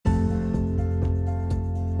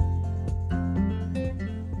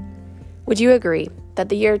Would you agree that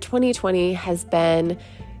the year 2020 has been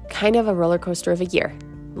kind of a roller coaster of a year?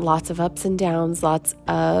 Lots of ups and downs, lots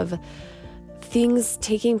of things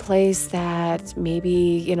taking place that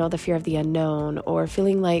maybe, the fear of the unknown, or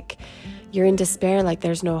feeling like you're in despair, like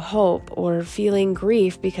there's no hope, or feeling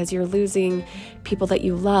grief because you're losing people that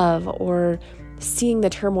you love, or seeing the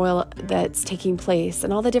turmoil that's taking place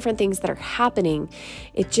and all the different things that are happening.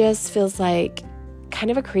 It just feels like kind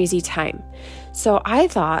of a crazy time. So I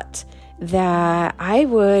thought that I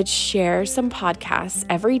would share some podcasts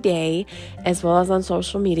every day, as well as on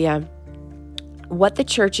social media, what the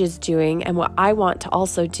church is doing and what I want to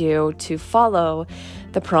also do to follow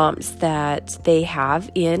the prompts that they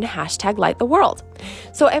have in #LightTheWorld.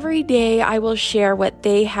 So every day I will share what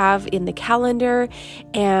they have in the calendar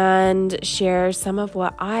and share some of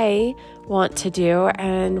what I want to do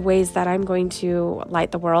and ways that I'm going to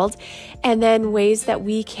light the world, and then ways that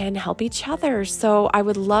we can help each other. So I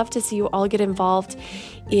would love to see you all get involved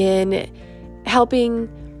in helping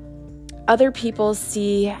other people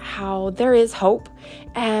see how there is hope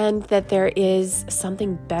and that there is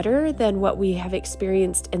something better than what we have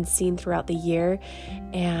experienced and seen throughout the year,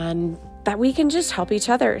 and that we can just help each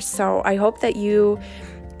other. So I hope that you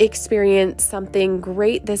experience something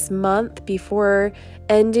great this month before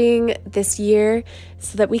ending this year,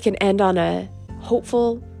 so that we can end on a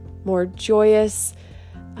hopeful, more joyous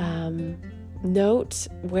note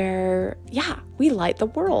where, we light the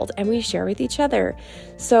world and we share with each other.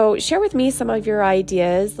 So share with me some of your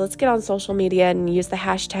ideas. Let's get on social media and use the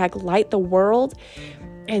 #LightTheWorld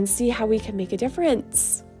and see how we can make a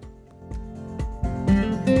difference.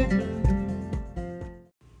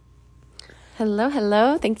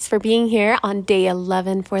 Hello. Thanks for being here on day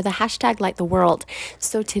 11 for the #LightTheWorld.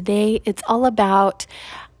 So today it's all about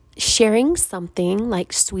sharing something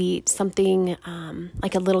like sweet, something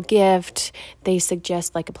like a little gift. They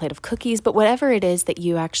suggest like a plate of cookies, but whatever it is that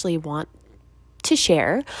you actually want to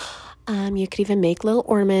share. You could even make little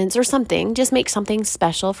ornaments or something. Just make something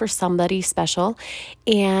special for somebody special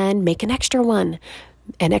and make an extra one,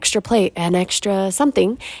 an extra plate, an extra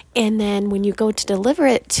something. And then when you go to deliver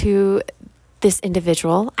it to this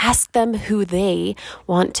individual, ask them who they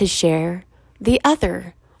want to share the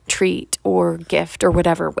other treat or gift or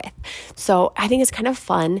whatever with. So I think it's kind of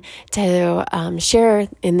fun to share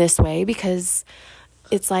in this way, because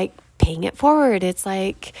it's like paying it forward. It's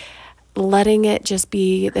like letting it just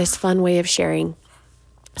be this fun way of sharing.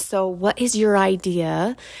 So what is your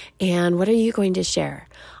idea and what are you going to share?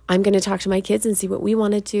 I'm going to talk to my kids and see what we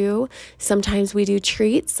want to do. Sometimes we do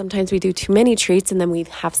treats. Sometimes we do too many treats and then we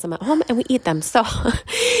have some at home and we eat them. So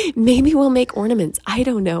maybe we'll make ornaments. I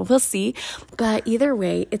don't know. We'll see. But either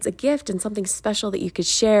way, it's a gift and something special that you could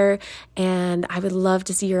share. And I would love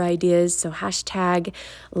to see your ideas. So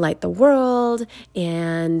 #LightTheWorld,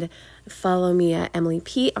 and follow me at Emily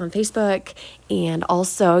Pete on Facebook. And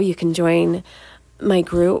also you can join my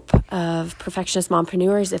group of Perfectionist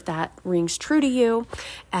Mompreneurs, if that rings true to you,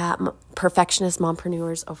 at Perfectionist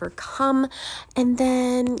Mompreneurs Overcome. And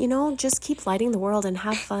then, just keep lighting the world and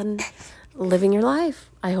have fun living your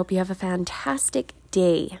life. I hope you have a fantastic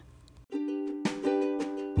day.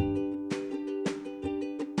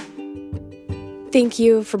 Thank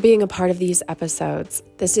you for being a part of these episodes.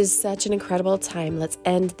 This is such an incredible time. Let's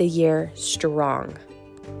end the year strong.